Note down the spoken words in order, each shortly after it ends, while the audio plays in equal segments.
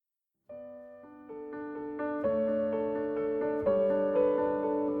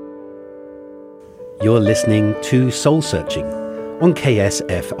You're listening to Soul Searching on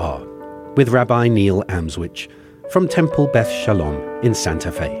KSFR with Rabbi Neil Amswich from Temple Beth Shalom in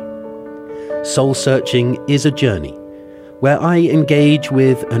Santa Fe. Soul Searching is a journey where I engage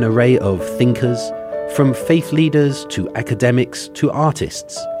with an array of thinkers, from faith leaders to academics to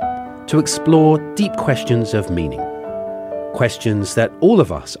artists, to explore deep questions of meaning, questions that all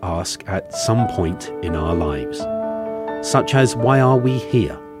of us ask at some point in our lives, such as why are we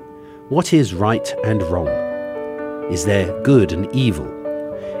here? What is right and wrong? Is there good and evil?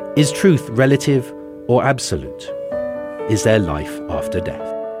 Is truth relative or absolute? Is there life after death?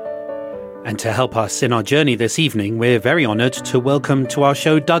 And to help us in our journey this evening, we're very honoured to welcome to our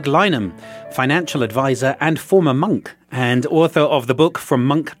show Doug Lynham, financial advisor and former monk, and author of the book From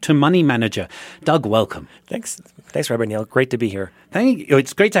Monk to Money Manager. Doug, welcome. Thanks, Rabbi Neil. Great to be here. Thank you.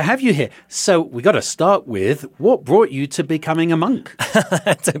 It's great to have you here. So we got to start with what brought you to becoming a monk?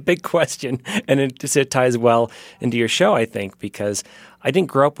 That's a big question, and it ties well into your show, I think, because I didn't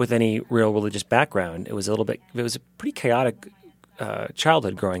grow up with any real religious background. It was a pretty chaotic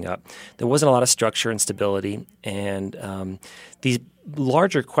childhood growing up. There wasn't a lot of structure and stability, and these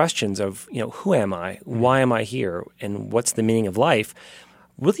larger questions of, who am I, why am I here, and what's the meaning of life,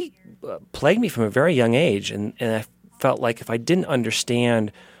 really plagued me from a very young age. And I felt like if I didn't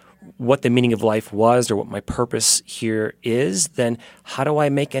understand what the meaning of life was or what my purpose here is, then how do I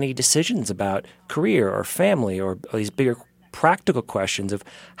make any decisions about career or family or these bigger practical questions of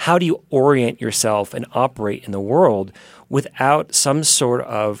how do you orient yourself and operate in the world without some sort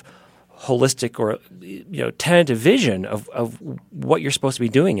of holistic or tentative vision of what you're supposed to be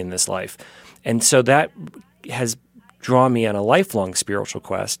doing in this life. And so that has drawn me on a lifelong spiritual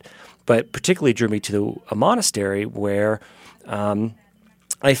quest, but particularly drew me to a monastery where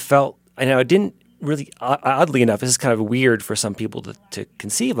I felt, I didn't really, oddly enough, this is kind of weird for some people to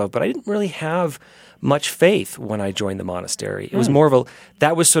conceive of, but I didn't really have much faith when I joined the monastery. It was more of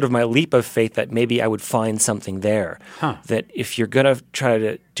that was sort of my leap of faith that maybe I would find something there. That if you're going to try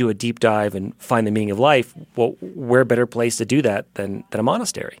to do a deep dive and find the meaning of life, well, where better place to do that than a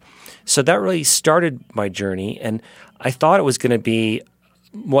monastery? So that really started my journey, and I thought it was going to be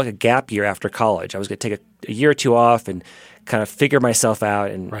more like a gap year after college. I was going to take a year or two off and kind of figure myself out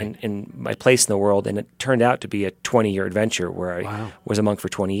and my place in the world. And it turned out to be a 20-year adventure where I was a monk for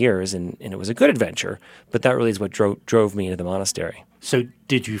 20 years, and it was a good adventure. But that really is what drove me into the monastery. So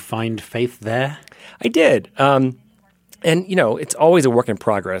did you find faith there? I did. And, it's always a work in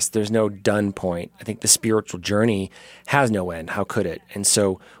progress. There's no done point. I think the spiritual journey has no end. How could it? And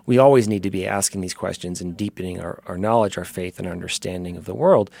so we always need to be asking these questions and deepening our knowledge, our faith, and our understanding of the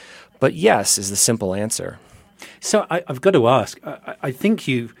world. But yes is the simple answer. So I've got to ask, I think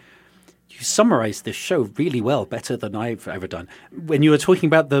you summarized this show really well, better than I've ever done, when you were talking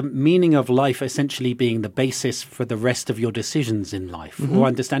about the meaning of life essentially being the basis for the rest of your decisions in life or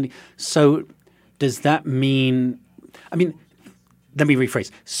understanding. So does that mean, let me rephrase.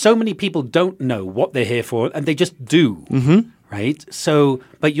 So many people don't know what they're here for and they just do, right? So,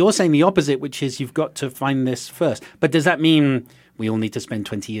 but you're saying the opposite, which is you've got to find this first. But does that mean we all need to spend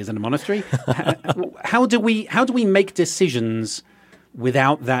 20 years in a monastery? How do we make decisions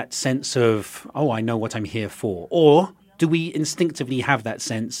without that sense of, I know what I'm here for? Or do we instinctively have that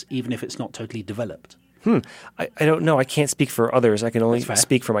sense even if it's not totally developed? I don't know. I can't speak for others. I can only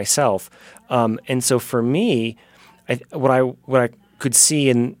speak for myself. And so for me, what I could see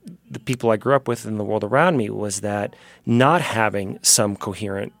in the people I grew up with in the world around me was that not having some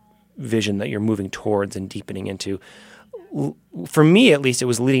coherent vision that you're moving towards and deepening into, for me at least, it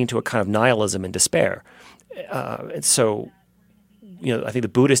was leading to a kind of nihilism and despair. And so, I think the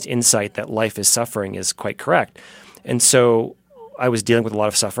Buddhist insight that life is suffering is quite correct. And so I was dealing with a lot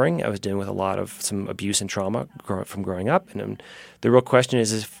of suffering. I was dealing with a lot of some abuse and trauma from growing up. And the real question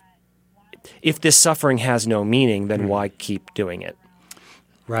is if this suffering has no meaning, then why keep doing it?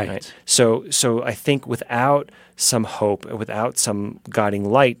 Right. So I think without some hope, without some guiding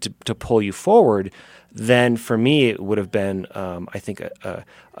light to pull you forward, then for me it would have been, I think, a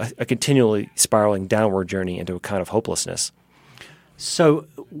continually spiraling downward journey into a kind of hopelessness. So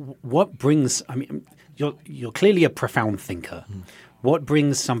what brings, you're clearly a profound thinker. What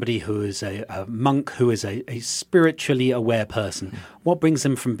brings somebody who is a monk, who is a spiritually aware person, what brings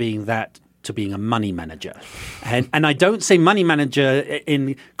them from being that to being a money manager? And I don't say money manager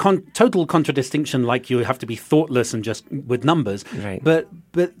in total contradistinction like you have to be thoughtless and just with numbers. Right. But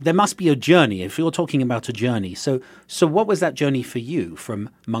there must be a journey if you're talking about a journey. So what was that journey for you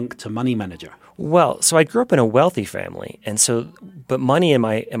from monk to money manager? Well, so I grew up in a wealthy family, but money in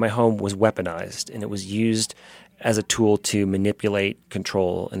my home was weaponized, and it was used as a tool to manipulate,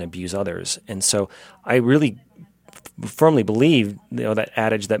 control, and abuse others. And so I really firmly believe, that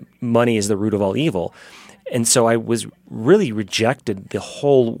adage that money is the root of all evil. And so I was really rejected the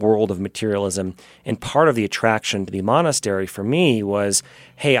whole world of materialism. And part of the attraction to the monastery for me was,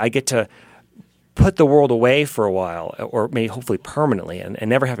 hey, I get to put the world away for a while, or maybe hopefully permanently, and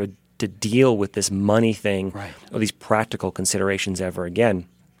never have to deal with this money thing or these practical considerations ever again.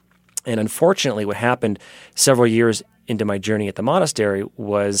 And unfortunately, what happened several years into my journey at the monastery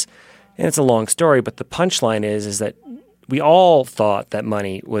was, and it's a long story, but the punchline is that we all thought that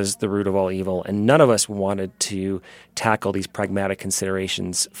money was the root of all evil, and none of us wanted to tackle these pragmatic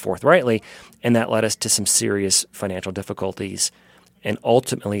considerations forthrightly, and that led us to some serious financial difficulties, and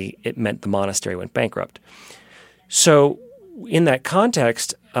ultimately it meant the monastery went bankrupt. So in that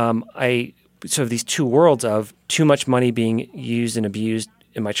context, I sort of these two worlds of too much money being used and abused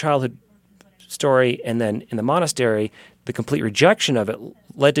in my childhood story, and then in the monastery, the complete rejection of it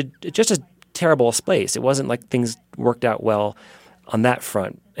led to just a terrible place. It wasn't like things worked out well on that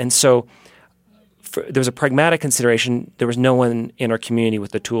front. And so there was a pragmatic consideration. There was no one in our community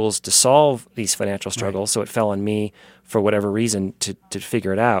with the tools to solve these financial struggles, so it fell on me for whatever reason to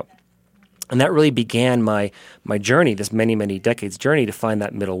figure it out. And that really began my journey, this many, many decades journey to find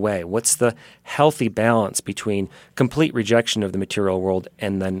that middle way. What's the healthy balance between complete rejection of the material world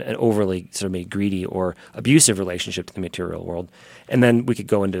and then an overly sort of maybe greedy or abusive relationship to the material world? And then we could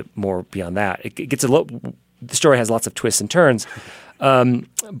go into more beyond that. It gets the story has lots of twists and turns.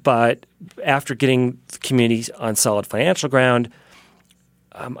 But after getting the communities on solid financial ground,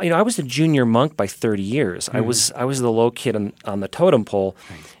 I was a junior monk by 30 years. Mm-hmm. I was the low kid on the totem pole.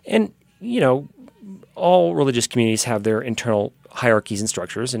 Right. And all religious communities have their internal hierarchies and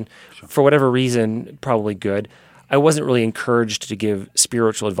structures, and for whatever reason, probably good, I wasn't really encouraged to give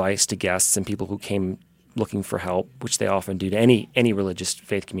spiritual advice to guests and people who came looking for help, which they often do to any religious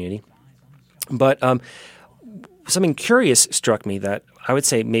faith community. But something curious struck me that I would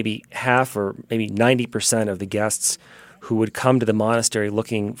say maybe half or maybe 90% of the guests who would come to the monastery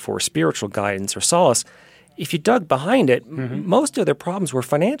looking for spiritual guidance or solace, if you dug behind it, most of their problems were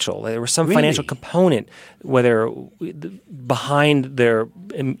financial. There was some financial component, whether behind their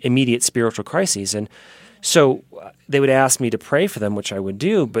immediate spiritual crises. And so they would ask me to pray for them, which I would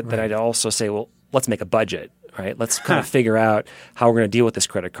do, but then I'd also say, well, let's make a budget, right? Let's kind of figure out how we're going to deal with this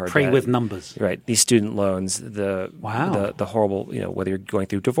credit card Pray debt. with numbers. Right. These student loans, the horrible, whether you're going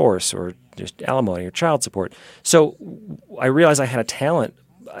through divorce or just alimony or child support. So I realized I had a talent.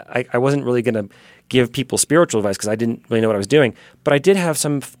 I wasn't really going to give people spiritual advice because I didn't really know what I was doing, but I did have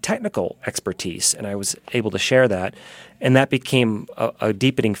some technical expertise, and I was able to share that, and that became a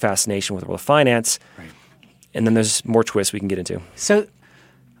deepening fascination with the world of finance. Right. And then there's more twists we can get into. So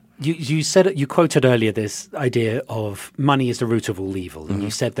you said, you quoted earlier this idea of money is the root of all evil, and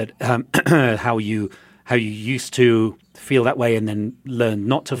you said that how you used to feel that way and then learn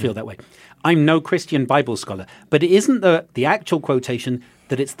not to feel that way. I'm no Christian Bible scholar, but isn't the actual quotation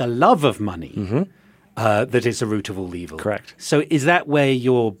that it's the love of money that is the root of all evil? Correct. So is that where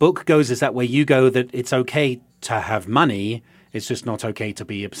your book goes? Is that where you go, that it's okay to have money, it's just not okay to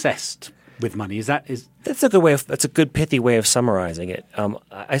be obsessed with money? That's a good pithy way of summarizing it.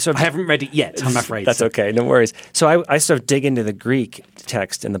 I haven't read it yet, I'm afraid. That's okay, no worries. So I sort of dig into the Greek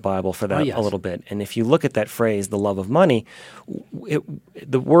text in the Bible for that a little bit. And if you look at that phrase, the love of money,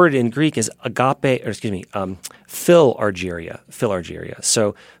 the word in Greek is agape, philargyria.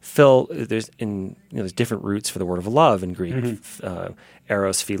 So there's different roots for the word of love in Greek,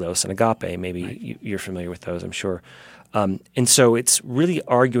 eros, philos, and agape. Maybe you're familiar with those, I'm sure. And so it's really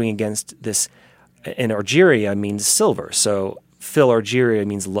arguing against this, and argyria means silver. So philargyria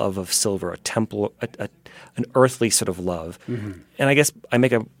means love of silver, a temple, an earthly sort of love. And I guess I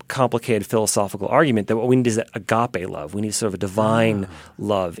make a complicated philosophical argument that what we need is agape love. We need sort of a divine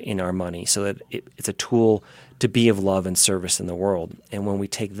love in our money so that it's a tool to be of love and service in the world. And when we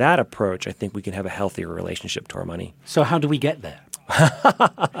take that approach, I think we can have a healthier relationship to our money. So how do we get there?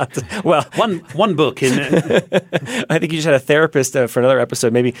 Well, one book in I think you just had a therapist for another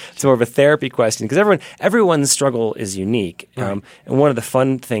episode. Maybe it's more of a therapy question because everyone's struggle is unique. And one of the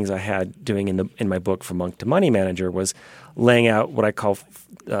fun things I had doing in my book From Monk to Money Manager was laying out what I call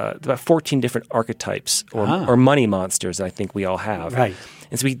about 14 different archetypes or money monsters that I think we all have. Right.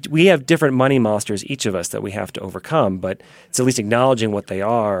 And so we have different money monsters, each of us, that we have to overcome, but it's at least acknowledging what they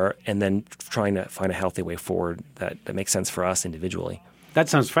are and then trying to find a healthy way forward that makes sense for us individually. That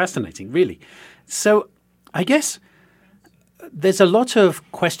sounds fascinating, really. So I guess there's a lot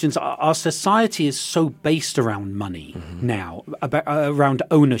of questions. Our society is so based around money now, around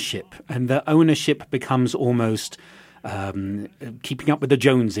ownership, and the ownership becomes almost keeping up with the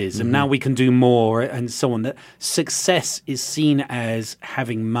Joneses, and now we can do more, and so on. That success is seen as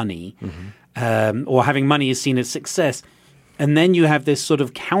having money, or having money is seen as success. And then you have this sort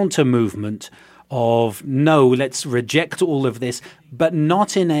of counter movement of, no, let's reject all of this, but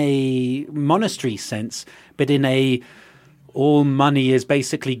not in a monastery sense, but in a all money is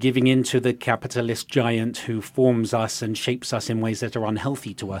basically giving in to the capitalist giant who forms us and shapes us in ways that are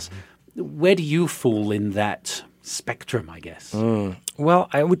unhealthy to us. Where do you fall in that spectrum, I guess? Well,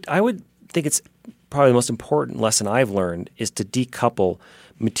 I would think it's probably the most important lesson I've learned is to decouple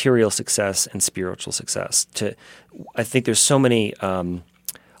material success and spiritual success. I think there's so many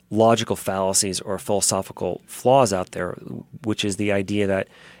logical fallacies or philosophical flaws out there, which is the idea that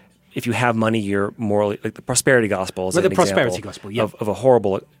if you have money, you're morally like the prosperity gospel is an example of a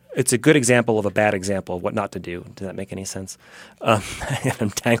horrible. It's a good example of a bad example of what not to do. Does that make any sense?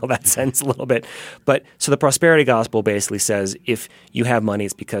 Untangle that sense a little bit. But so the prosperity gospel basically says if you have money,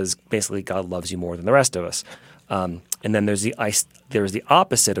 it's because basically God loves you more than the rest of us. And then there's the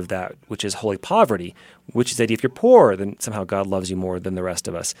opposite of that, which is holy poverty, which is that if you're poor, then somehow God loves you more than the rest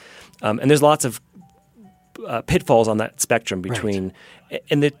of us. And there's lots of pitfalls on that spectrum between,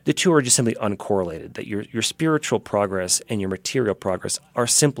 and the two are just simply uncorrelated, that your spiritual progress and your material progress are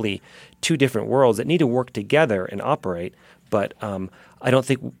simply two different worlds that need to work together and operate. But I don't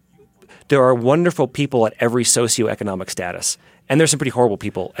think there are wonderful people at every socioeconomic status. And there's some pretty horrible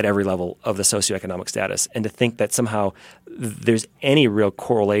people at every level of the socioeconomic status. And to think that somehow there's any real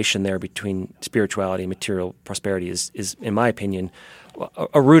correlation there between spirituality and material prosperity is in my opinion,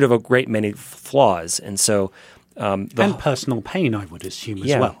 a root of a great many flaws. And so and personal pain, I would assume,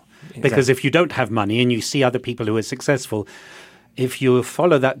 as well. Exactly. Because if you don't have money and you see other people who are successful, if you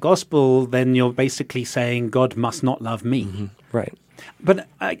follow that gospel, then you're basically saying God must not love me. Right. But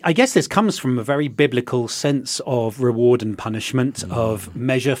I guess this comes from a very biblical sense of reward and punishment, of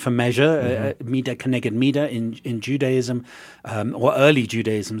measure for measure, mida keneged mida in Judaism, or early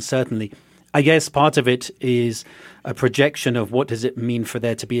Judaism, certainly. I guess part of it is a projection of what does it mean for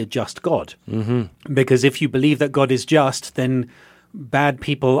there to be a just God. Because if you believe that God is just, then bad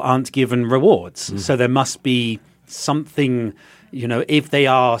people aren't given rewards. So there must be something, if they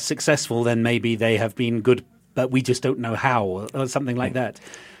are successful, then maybe they have been good, but we just don't know how, or something like that.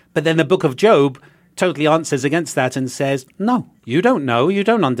 But then the book of Job totally answers against that and says, no, you don't know, you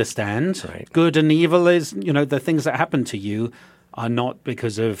don't understand. Right. Good and evil is, the things that happen to you are not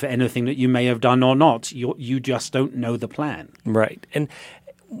because of anything that you may have done or not. You just don't know the plan. Right. And,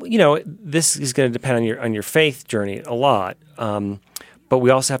 this is going to depend on your faith journey a lot. But we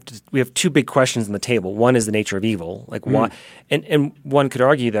also have two big questions on the table. One is the nature of evil. Like why, and one could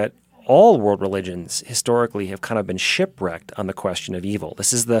argue that all world religions historically have kind of been shipwrecked on the question of evil.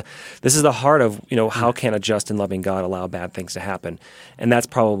 This is the heart of how can a just and loving God allow bad things to happen, and that's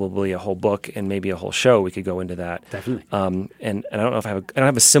probably a whole book and maybe a whole show. We could go into that. Definitely. And I don't know if I don't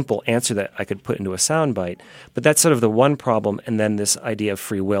have a simple answer that I could put into a soundbite, but that's sort of the one problem, and then this idea of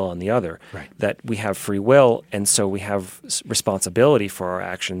free will on the other. Right. That we have free will, and so we have responsibility for our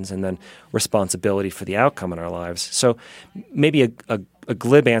actions, and then responsibility for the outcome in our lives. So maybe a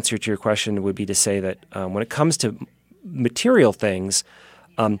glib answer to your question would be to say that when it comes to material things,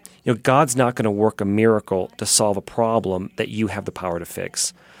 God's not going to work a miracle to solve a problem that you have the power to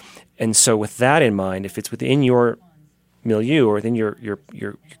fix. And so with that in mind, if it's within your milieu or within your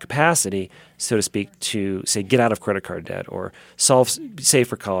capacity, so to speak, to say get out of credit card debt or save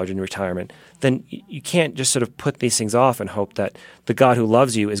for college and retirement, then you can't just sort of put these things off and hope that the God who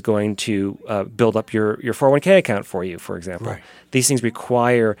loves you is going to build up your 401k account for you, for example. Right. These things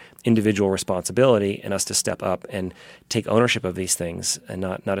require individual responsibility and us to step up and take ownership of these things and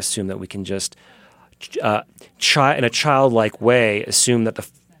not assume that we can just in a childlike way assume that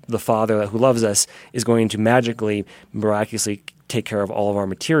the Father who loves us is going to magically, miraculously take care of all of our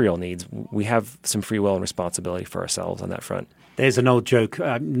material needs. We have some free will and responsibility for ourselves on that front. There's an old joke,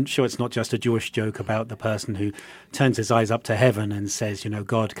 I'm sure it's not just a Jewish joke, about the person who turns his eyes up to heaven and says,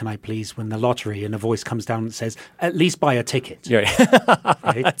 God, can I please win the lottery? And a voice comes down and says, at least buy a ticket. Yeah.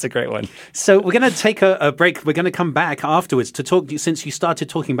 Right? That's a great one. So we're going to take a break. We're going to come back afterwards to talk, since you started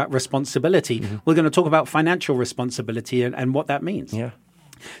talking about responsibility, we're going to talk about financial responsibility and what that means. Yeah.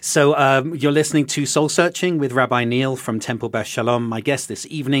 So you're listening to Soul Searching with Rabbi Neil from Temple Beth Shalom. My guest this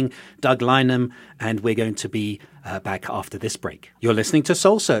evening, Doug Lynham, and we're going to be back after this break. You're listening to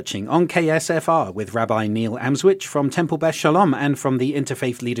Soul Searching on KSFR with Rabbi Neil Amswich from Temple Beth Shalom and from the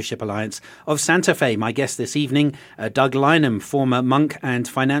Interfaith Leadership Alliance of Santa Fe. My guest this evening, Doug Lynham, former monk and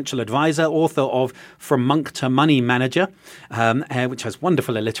financial advisor, author of From Monk to Money Manager, which has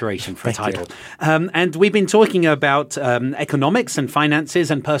wonderful alliteration for a title. And we've been talking about economics and finances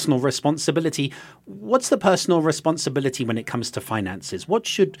and personal responsibility. What's the personal responsibility when it comes to finances? What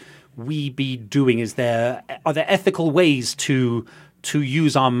should we be doing? Are there ethical ways to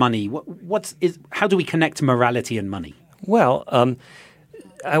use our money? How do we connect morality and money? Well,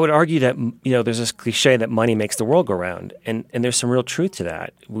 I would argue that there's this cliche that money makes the world go round, and there's some real truth to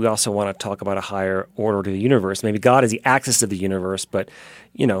that. We also want to talk about a higher order to the universe. Maybe God is the axis of the universe, but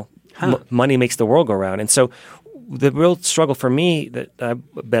money makes the world go round. And so the real struggle for me that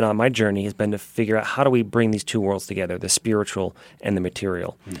I've been on my journey has been to figure out how do we bring these two worlds together, the spiritual and the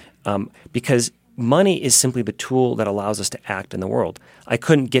material. Because money is simply the tool that allows us to act in the world. I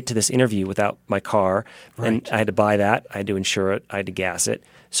couldn't get to this interview without my car, and I had to buy that, I had to insure it, I had to gas it.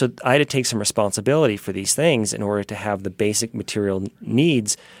 So I had to take some responsibility for these things in order to have the basic material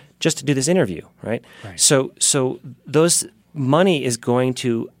needs just to do this interview, right? So those money is going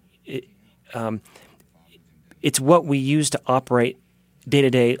to it's what we use to operate day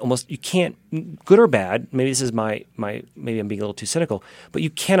to day. Almost, you can't, good or bad. Maybe this is maybe I'm being a little too cynical, but you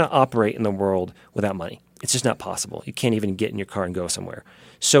cannot operate in the world without money. It's just not possible. You can't even get in your car and go somewhere.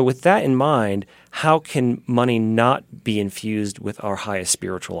 So with that in mind, how can money not be infused with our highest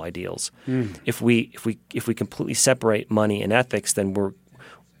spiritual ideals? If we completely separate money and ethics, then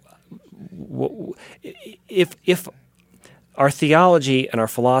if our theology and our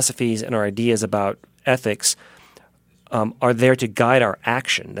philosophies and our ideas about ethics are there to guide our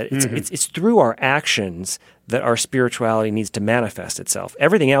action. That it's through our actions that our spirituality needs to manifest itself.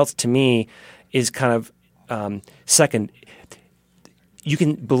 Everything else, to me, is kind of second. You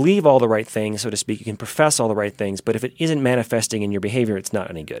can believe all the right things, so to speak. You can profess all the right things, but if it isn't manifesting in your behavior, it's not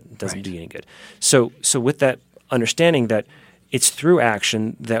any good. It doesn't do you any good. So with that understanding that it's through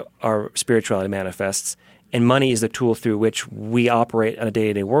action that our spirituality manifests, and money is the tool through which we operate in a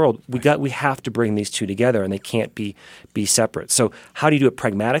day-to-day world. We have to bring these two together, and they can't be separate. So how do you do it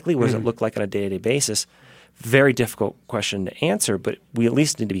pragmatically? What does it look like on a day-to-day basis? Very difficult question to answer, but we at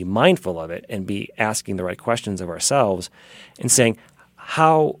least need to be mindful of it and be asking the right questions of ourselves and saying,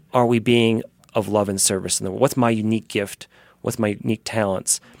 how are we being of love and service in the world? What's my unique gift? What's my unique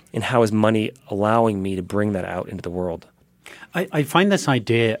talents? And how is money allowing me to bring that out into the world? I find this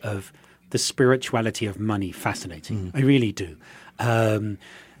idea of the spirituality of money fascinating. I really do. I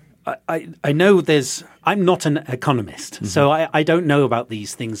know I'm not an economist, so I don't know about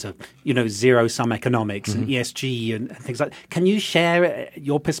these things of, zero-sum economics and ESG and things like that. Can you share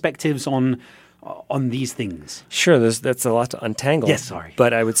your perspectives on these things? Sure, that's a lot to untangle. Yes, sorry.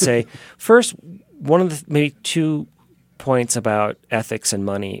 But I would say, first, one of the maybe 2 points about ethics and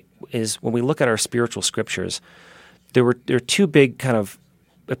money is when we look at our spiritual scriptures, there are 2 big kind of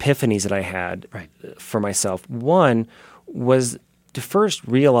epiphanies that I had for myself. One was to first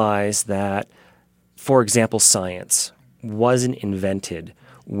realize that, for example, science wasn't invented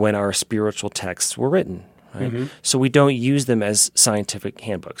when our spiritual texts were written. Right? So we don't use them as scientific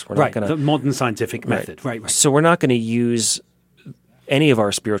handbooks. We're not going to the modern scientific method. Right. So we're not going to use any of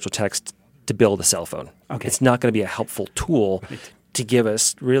our spiritual texts to build a cell phone. Okay. It's not going to be a helpful tool to give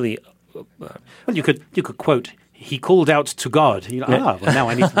us really. Well, you could quote, he called out to God. Well, now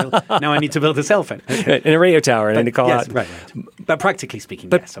I need to build a cell phone. In a radio tower, and to call out. Right. But practically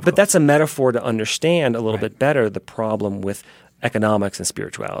speaking, yes, of but course. that's a metaphor to understand a little bit better the problem with economics and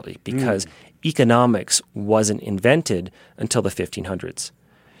spirituality, because economics wasn't invented until the 1500s.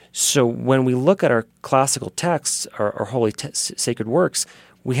 So when we look at our classical texts, our holy sacred works,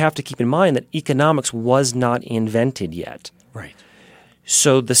 we have to keep in mind that economics was not invented yet. Right.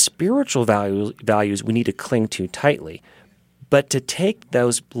 So the spiritual values we need to cling to tightly, but to take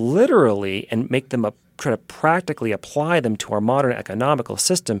those literally and make them try to practically apply them to our modern economical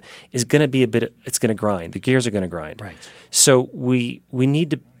system is going to be it's going to grind. The gears are going to grind. Right. So we need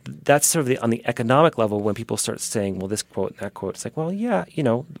to. That's sort of on the economic level when people start saying, well, this quote and that quote. It's like, well, yeah,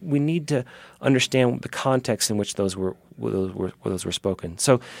 we need to understand the context in which those were spoken.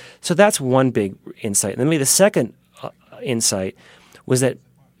 So that's one big insight. And then maybe the second insight was that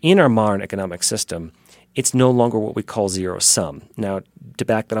in our modern economic system, it's no longer what we call zero-sum. Now, to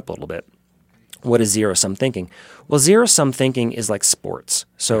back that up a little bit, what is zero-sum thinking? Well, zero-sum thinking is like sports.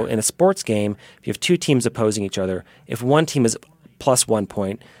 So in a sports game, if you have 2 teams opposing each other, if one team is plus 1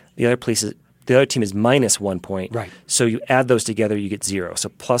 point, the other the other team is minus 1 point. Right. So you add those together, you get 0. So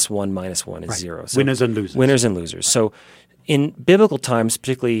plus 1 minus 1 is 0. So Winners and losers. Winners and losers. So in biblical times,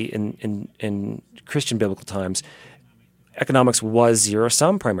 particularly in Christian biblical times, economics was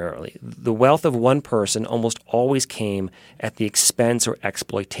zero-sum primarily. The wealth of one person almost always came at the expense or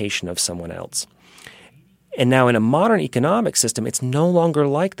exploitation of someone else. And now in a modern economic system, it's no longer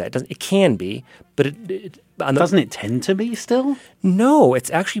like that. It can be, but doesn't it tend to be still? No, it's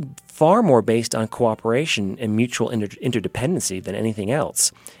actually far more based on cooperation and mutual interdependency than anything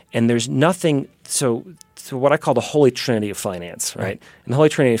else. And there's nothing so what I call the holy trinity of finance, right? And the holy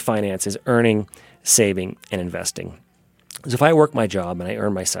trinity of finance is earning, saving, and investing. So if I work my job and I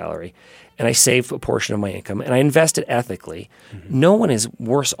earn my salary and I save a portion of my income and I invest it ethically, no one is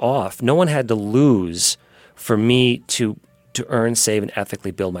worse off. No one had to lose for me to earn, save, and ethically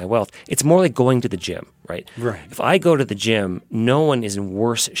build my wealth. It's more like going to the gym, right? Right. If I go to the gym, no one is in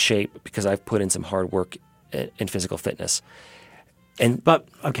worse shape because I've put in some hard work in physical fitness. But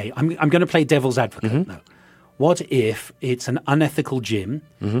okay, I'm going to play devil's advocate now. What if it's an unethical gym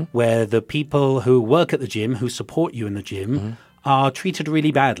where the people who work at the gym, who support you in the gym, are treated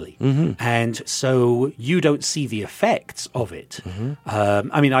really badly? And so you don't see the effects of it.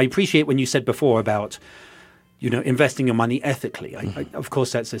 I mean, I appreciate when you said before about, investing your money ethically. Of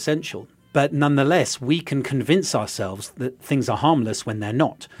course, that's essential. But nonetheless, we can convince ourselves that things are harmless when they're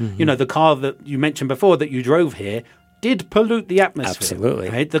not. The car that you mentioned before that you drove here did pollute the atmosphere. Absolutely.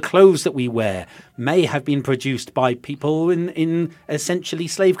 Right? The clothes that we wear may have been produced by people in essentially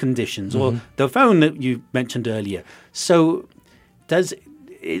slave conditions, or the phone that you mentioned earlier. So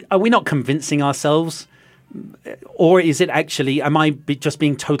are we not convincing ourselves? Or is it actually, am I just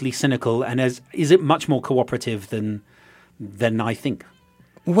being totally cynical, and is it much more cooperative than I think?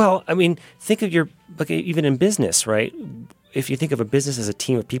 Well, I mean, think of even in business, right? If you think of a business as a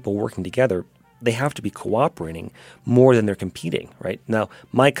team of people working together, they have to be cooperating more than they're competing, right? Now,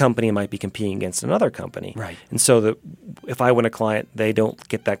 my company might be competing against another company. Right. And so if I win a client, they don't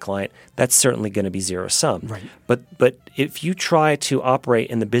get that client, that's certainly going to be zero sum. Right. But if you try to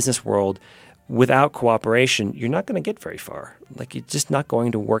operate in the business world without cooperation, you're not going to get very far. Like, it's just not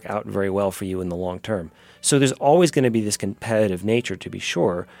going to work out very well for you in the long term. So there's always going to be this competitive nature, to be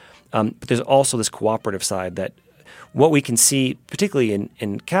sure, but there's also this cooperative side that what we can see, particularly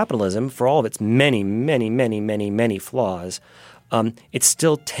in capitalism, for all of its many, many, many, many, many flaws, it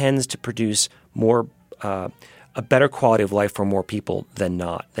still tends to produce more a better quality of life for more people than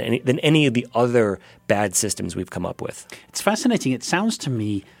any of the other bad systems we've come up with. It's fascinating. It sounds to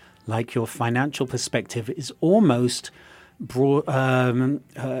me like your financial perspective is almost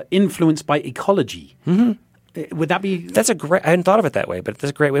influenced by ecology. Would that be? I hadn't thought of it that way, but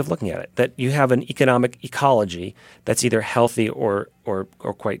that's a great way of looking at it. That you have an economic ecology that's either healthy or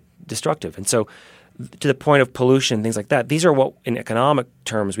quite destructive. And so, to the point of pollution, things like that, these are what in economic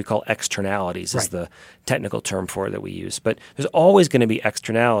terms we call externalities, is the technical term for it that we use. But there's always going to be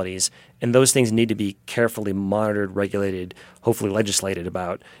externalities, and those things need to be carefully monitored, regulated, hopefully legislated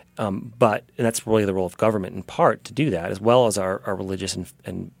about. And that's really the role of government in part to do that, as well as our religious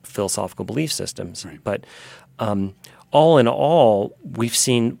and philosophical belief systems. Right. But all in all, we've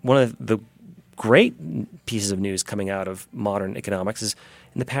seen one of the great pieces of news coming out of modern economics is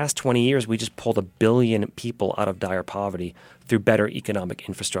in the past 20 years, we just pulled 1 billion people out of dire poverty through better economic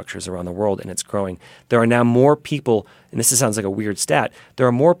infrastructures around the world, and it's growing. There are now more people, and this sounds like a weird stat, there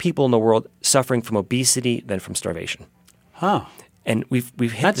are more people in the world suffering from obesity than from starvation. Huh. And we've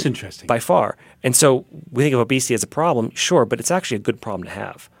hit That's interesting. by far. And so we think of obesity as a problem, sure, but it's actually a good problem to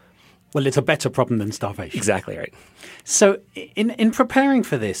have. Well, it's a better problem than starvation. Exactly right. So in preparing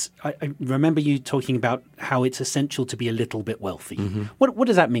for this, I remember you talking about how it's essential to be a little bit wealthy. What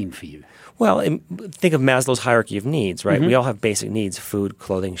does that mean for you? Well, think of Maslow's hierarchy of needs, right? We all have basic needs: food,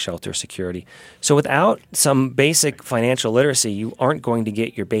 clothing, shelter, security. So without some basic financial literacy, you aren't going to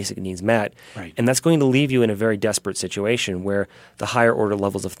get your basic needs met. Right. And that's going to leave you in a very desperate situation where the higher order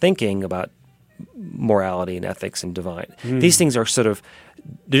levels of thinking about morality and ethics and divine, these things are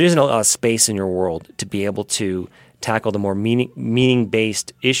there isn't a lot of space in your world to be able to tackle the more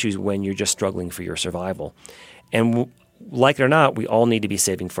meaning-based issues when you're just struggling for your survival. And like it or not, we all need to be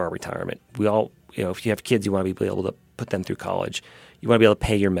saving for our retirement. We all, if you have kids, you want to be able to put them through college. You want to be able to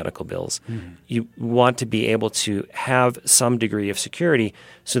pay your medical bills. You want to be able to have some degree of security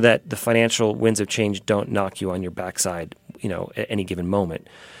so that the financial winds of change don't knock you on your backside, at any given moment.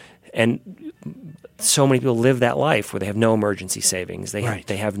 And so many people live that life where they have no emergency savings. They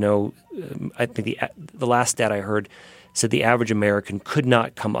have no. I think the last stat I heard said the average American could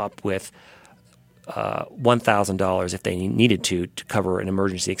not come up with $1,000 if they needed to cover an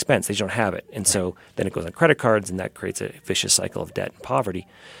emergency expense. They just don't have it. And so then it goes on credit cards, and that creates a vicious cycle of debt and poverty.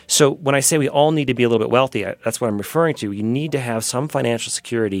 So when I say we all need to be a little bit wealthy, that's what I'm referring to. You need to have some financial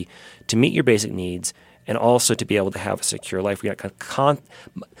security to meet your basic needs and also to be able to have a secure life.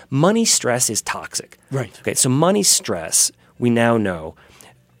 Money stress is toxic. Right. Okay, so money stress, we now know,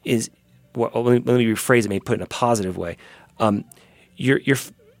 is – well, let me rephrase it, maybe put it in a positive way.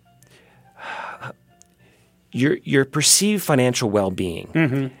 Your perceived financial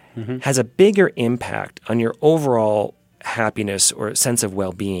well-being has a bigger impact on your overall happiness or sense of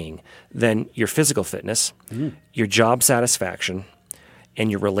well-being than your physical fitness, your job satisfaction,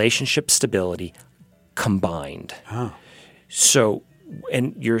 and your relationship stability combined. Oh. So,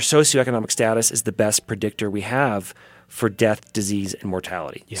 and your socioeconomic status is the best predictor we have for death, disease, and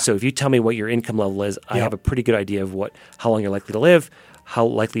mortality. Yeah. So if you tell me what your income level is, I have a pretty good idea of how long you're likely to live, how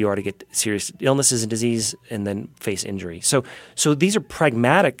likely you are to get serious illnesses and disease, and then face injury. So these are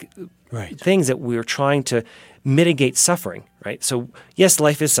pragmatic things that we're trying to mitigate suffering, right? So yes,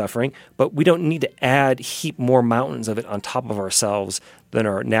 life is suffering, but we don't need to heap more mountains of it on top of ourselves than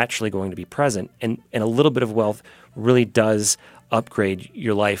are naturally going to be present. And a little bit of wealth really does upgrade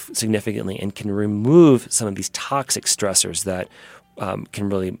your life significantly and can remove some of these toxic stressors that can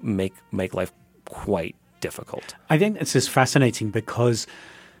really make life quite difficult. I think this is fascinating because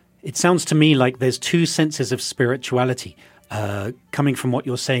it sounds to me like there's two senses of spirituality coming from what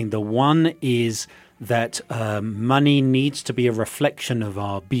you're saying. The one is that money needs to be a reflection of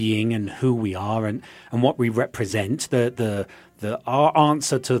our being and who we are and what we represent. Our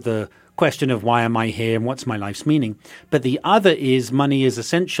answer to the question of why am I here and what's my life's meaning. But the other is money is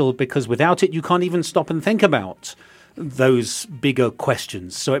essential because without it you can't even stop and think about those bigger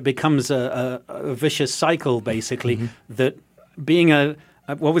questions. So it becomes a vicious cycle, basically, that being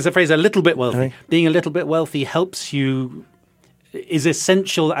what was the phrase, a little bit wealthy. Being a little bit wealthy helps you, is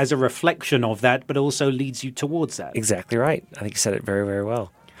essential as a reflection of that, but also leads you towards that. Exactly right. I think you said it very, very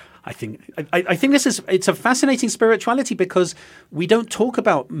well. I think it's a fascinating spirituality because we don't talk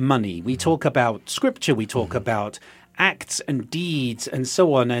about money. We talk about scripture. We talk about acts and deeds and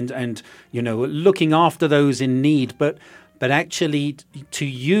so on, and looking after those in need. But actually, to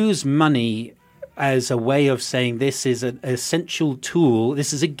use money as a way of saying this is an essential tool.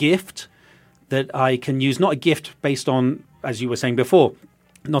 This is a gift that I can use, not a gift based on, as you were saying before,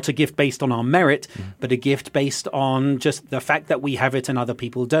 not a gift based on our merit, but a gift based on just the fact that we have it and other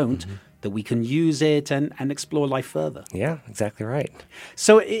people don't, that we can use it and explore life further. Yeah, exactly right.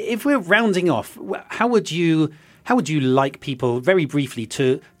 So if we're rounding off, how would you like people, very briefly,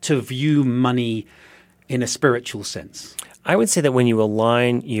 to view money in a spiritual sense? I would say that when you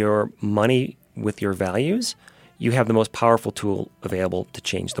align your money with your values, you have the most powerful tool available to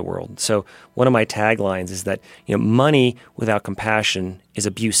change the world. So one of my taglines is that money without compassion is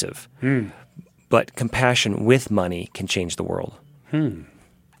abusive, but compassion with money can change the world.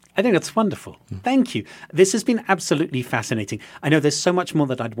 I think that's wonderful. Thank you. This has been absolutely fascinating. I know there's so much more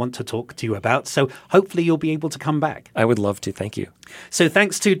that I'd want to talk to you about, so hopefully you'll be able to come back. I would love to. Thank you. So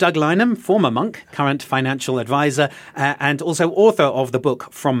thanks to Doug Lynham, former monk, current financial advisor, and also author of the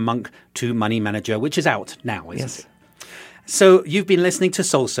book From Monk to Money Manager, which is out now, isn't it? So you've been listening to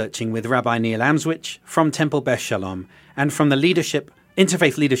Soul Searching with Rabbi Neil Amswich from Temple Beth Shalom and from the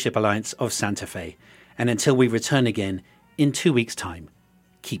Interfaith Leadership Alliance of Santa Fe. And until we return again in 2 weeks' time,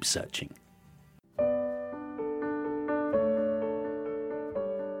 keep searching.